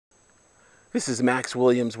This is Max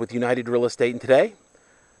Williams with United Real Estate, and today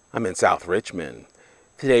I'm in South Richmond.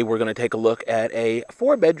 Today we're going to take a look at a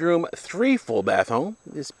 4-bedroom, 3 full bath home.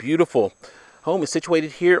 This beautiful home is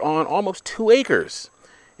situated here on almost 2 acres,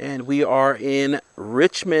 and we are in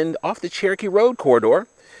Richmond off the Cherokee Road corridor.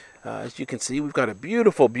 As you can see, we've got a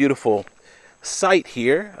beautiful site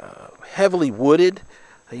here, heavily wooded.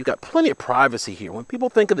 You've got plenty of privacy here. When people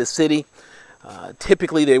think of the city,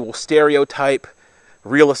 typically they will stereotype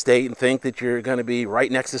real estate and think that you're going to be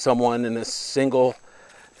right next to someone in a single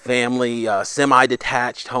family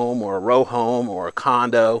semi-detached home or a row home or a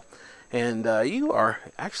condo, and you are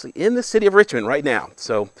actually in the city of Richmond right now.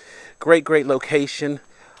 So great location.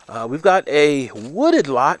 We've got a wooded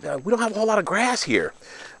lot. We don't have a whole lot of grass here,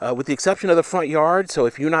 with the exception of the front yard. So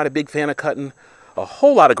if you're not a big fan of cutting a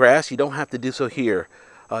whole lot of grass, you don't have to do so here.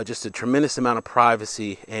 Just a tremendous amount of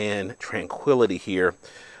privacy and tranquility here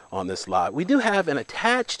on this lot. We do have an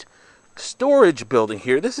attached storage building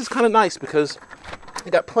here. This is kind of nice because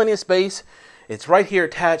you got plenty of space. It's right here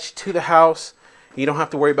attached to the house. You don't have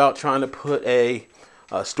to worry about trying to put a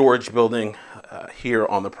storage building here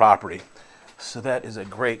on the property. So that is a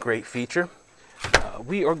great feature.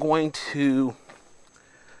 We are going to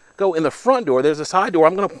go in the front door. There's a side door.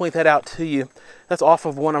 I'm going to point that out to you. That's off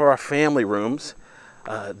of one of our family rooms.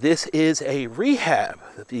 This is a rehab.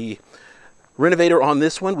 The renovator on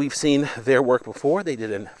this one, we've seen their work before. They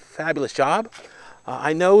did a fabulous job.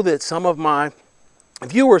 I know that some of my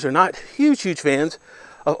viewers are not huge fans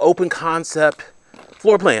of open concept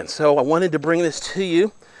floor plans, so I wanted to bring this to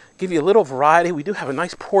you, give you a little variety. We do have a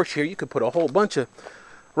nice porch here. You could put a whole bunch of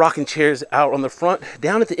rocking chairs out on the front.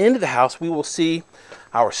 Down at the end of the house, we will see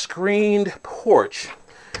our screened porch.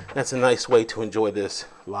 That's a nice way to enjoy this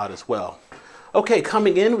lot as well. Okay,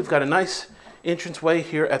 coming in, we've got a nice entranceway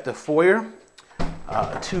here at the foyer.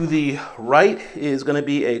 To the right is going to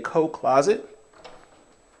be a coat closet.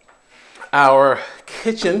 Our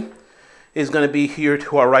kitchen is going to be here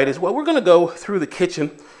to our right as well. We're going to go through the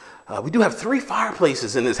kitchen. We do have 3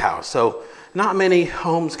 fireplaces in this house, so not many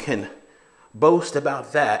homes can boast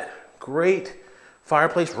about that. Great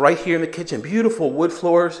fireplace right here in the kitchen. Beautiful wood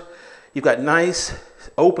floors. You've got nice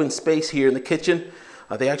open space here in the kitchen.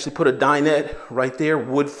 They actually put a dinette right there,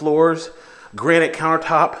 wood floors, granite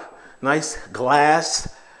countertop. Nice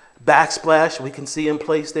glass backsplash we can see in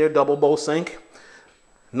place there, double bowl sink.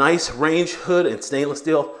 Nice range hood and stainless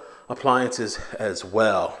steel appliances as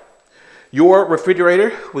well. Your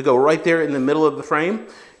refrigerator, we go right there in the middle of the frame,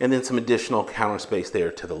 and then some additional counter space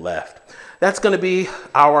there to the left. That's going to be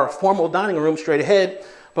our formal dining room straight ahead.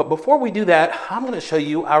 But before we do that, I'm going to show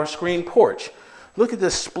you our screened porch. Look at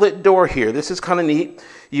this split door here. This is kind of neat.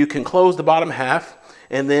 You can close the bottom half,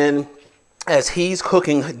 and then as he's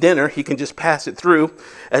cooking dinner, he can just pass it through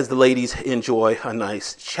as the ladies enjoy a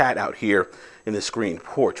nice chat out here in the screened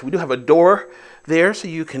porch. We do have a door there so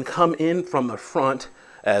you can come in from the front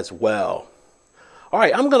as well. All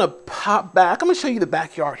right, I'm going to pop back. I'm going to show you the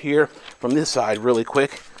backyard here from this side really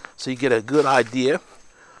quick so you get a good idea.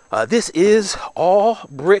 This is all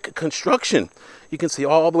brick construction. You can see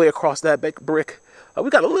all the way across that brick. We've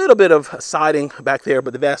got a little bit of siding back there,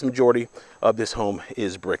 but the vast majority of this home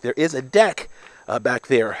is brick. There is a deck back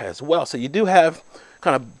there as well. So you do have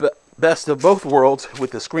kind of best of both worlds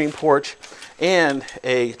with the screen porch and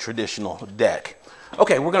a traditional deck.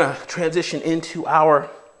 Okay, we're going to transition into our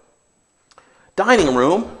dining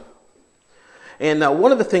room. And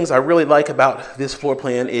one of the things I really like about this floor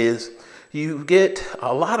plan is you get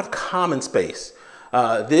a lot of common space.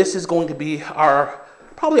 This is going to be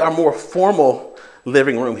probably our more formal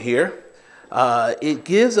living room here. It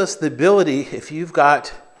gives us the ability, if you've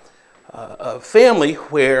got a family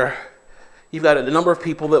where you've got a number of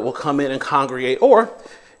people that will come in and congregate, or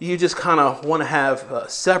you just kind of want to have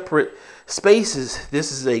separate spaces,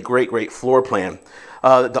 this is a great floor plan.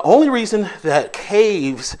 The only reason that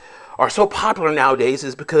caves are so popular nowadays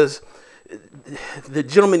is because the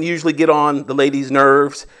gentlemen usually get on the ladies'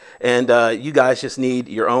 nerves, and you guys just need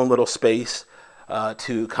your own little space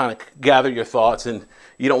to kind of gather your thoughts, and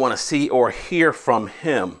you don't want to see or hear from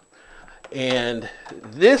him. And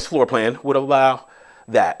this floor plan would allow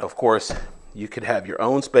that. Of course, you could have your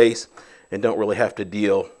own space and don't really have to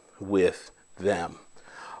deal with them.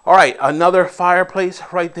 All right, another fireplace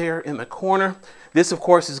right there in the corner. This, of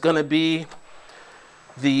course, is going to be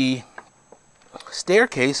the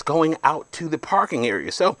staircase going out to the parking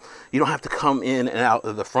area. So you don't have to come in and out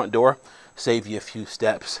of the front door. Save you a few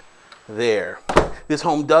steps there. This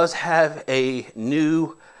home does have a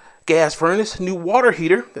new gas furnace, new water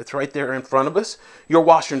heater that's right there in front of us. Your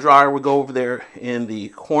washer and dryer will go over there in the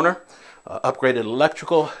corner. Upgraded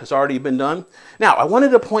electrical has already been done. Now, I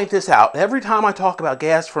wanted to point this out. Every time I talk about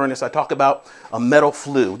gas furnace, I talk about a metal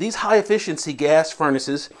flue. These high efficiency gas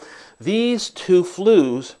furnaces, these two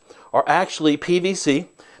flues are actually PVC.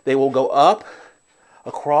 They will go up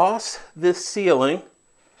across this ceiling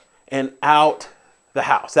and out the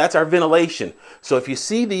house. That's our ventilation. So if you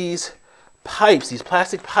see these pipes, these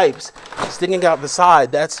plastic pipes sticking out the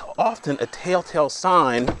side, that's often a telltale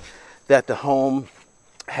sign that the home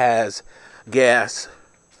has gas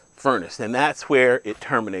furnace, and that's where it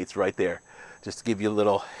terminates right there. Just to give you a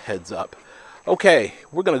little heads up. Okay,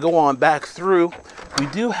 we're going to go on back through. We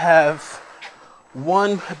do have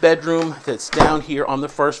one bedroom that's down here on the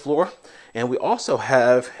first floor, and we also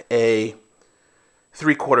have a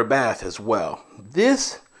 3/4 bath as well.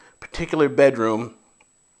 This particular bedroom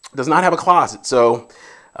does not have a closet, so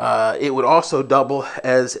it would also double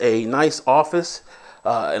as a nice office.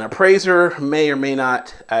 An appraiser may or may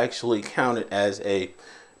not actually count it as a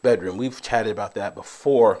bedroom. We've chatted about that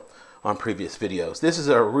before on previous videos. This is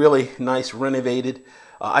a really nice renovated,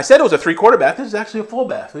 I said it was a 3/4 bath. This is actually a full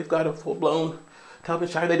bath. We've got a full-blown tub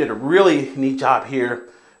and shower. They did a really neat job here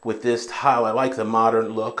with this tile. I like the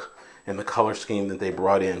modern look and the color scheme that they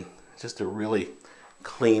brought in. It's just a really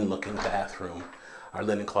clean looking bathroom. Our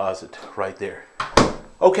linen closet right there.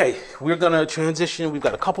 Okay, we're gonna transition. We've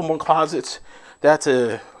got a couple more closets. That's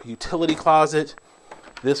a utility closet.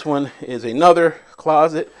 This one is another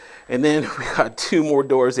closet. And then we got two more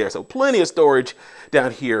doors there. So plenty of storage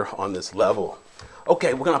down here on this level.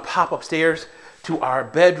 Okay, we're gonna pop upstairs to our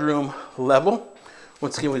bedroom level.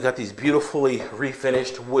 Once again, we've got these beautifully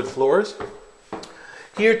refinished wood floors.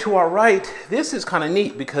 Here to our right, this is kind of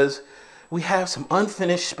neat because we have some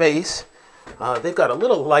unfinished space. They've got a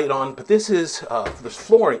little light on, but this is there's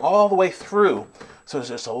flooring all the way through. So there's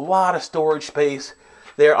just a lot of storage space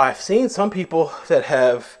there. I've seen some people that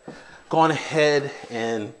have gone ahead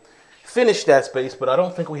and finished that space, but I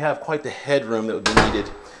don't think we have quite the headroom that would be needed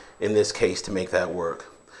in this case to make that work.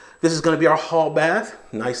 This is going to be our hall bath,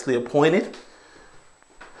 nicely appointed.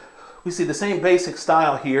 We see the same basic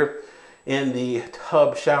style here in the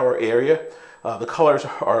tub shower area. The colors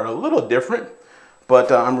are a little different,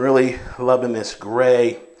 but I'm really loving this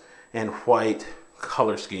gray and white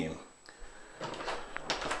color scheme.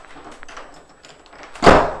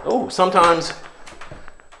 Oh, sometimes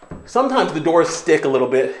the doors stick a little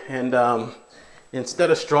bit, and instead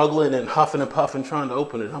of struggling and huffing and puffing trying to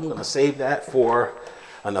open it, I'm going to save that for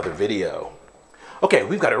another video. Okay,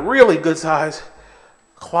 we've got a really good size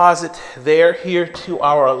closet there. Here to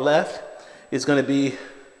our left is going to be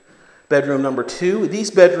bedroom number 2. These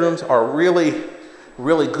bedrooms are really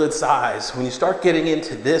good size. When you start getting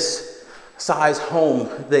into this size home,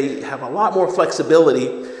 they have a lot more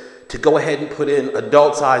flexibility to go ahead and put in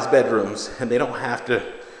adult size bedrooms, and they don't have to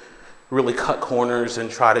really cut corners and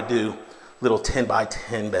try to do little 10 by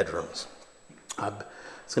 10 bedrooms.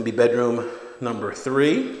 It's gonna be bedroom number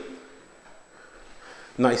 3.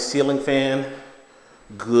 Nice ceiling fan,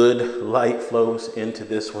 good light flows into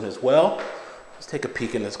this one as well. Let's take a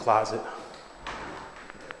peek in this closet.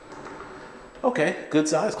 Okay, good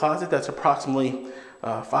size closet. That's approximately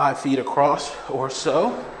 5 feet across or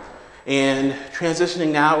so. And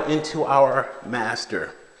transitioning now into our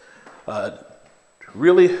master.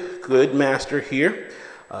 Really good master here.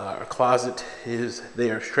 Our closet is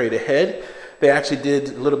there straight ahead. They actually did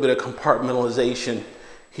a little bit of compartmentalization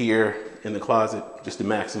here in the closet just to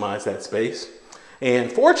maximize that space.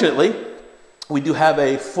 And fortunately, we do have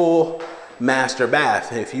a full master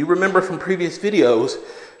bath. If you remember from previous videos,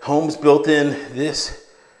 homes built in this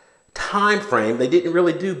time frame, they didn't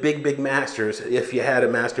really do big masters if you had a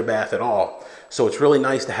master bath at all. So it's really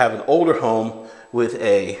nice to have an older home with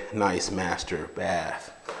a nice master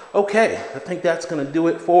bath. Okay, I think that's going to do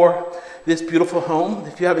it for this beautiful home.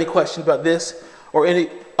 If you have any questions about this or any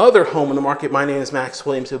other home in the market, my name is Max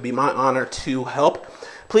Williams. It would be my honor to help.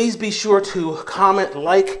 Please be sure to comment,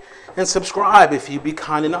 like, and subscribe if you'd be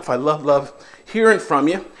kind enough. I love hearing from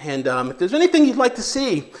you. And if there's anything you'd like to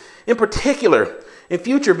see in particular in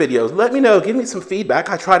future videos, let me know. Give me some feedback.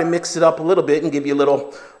 I try to mix it up a little bit and give you a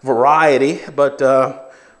little variety. But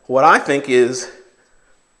what I think is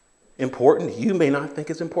important, you may not think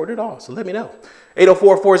is important at all. So let me know.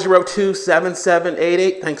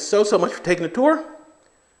 804-402-7788. Thanks so much for taking the tour.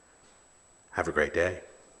 Have a great day.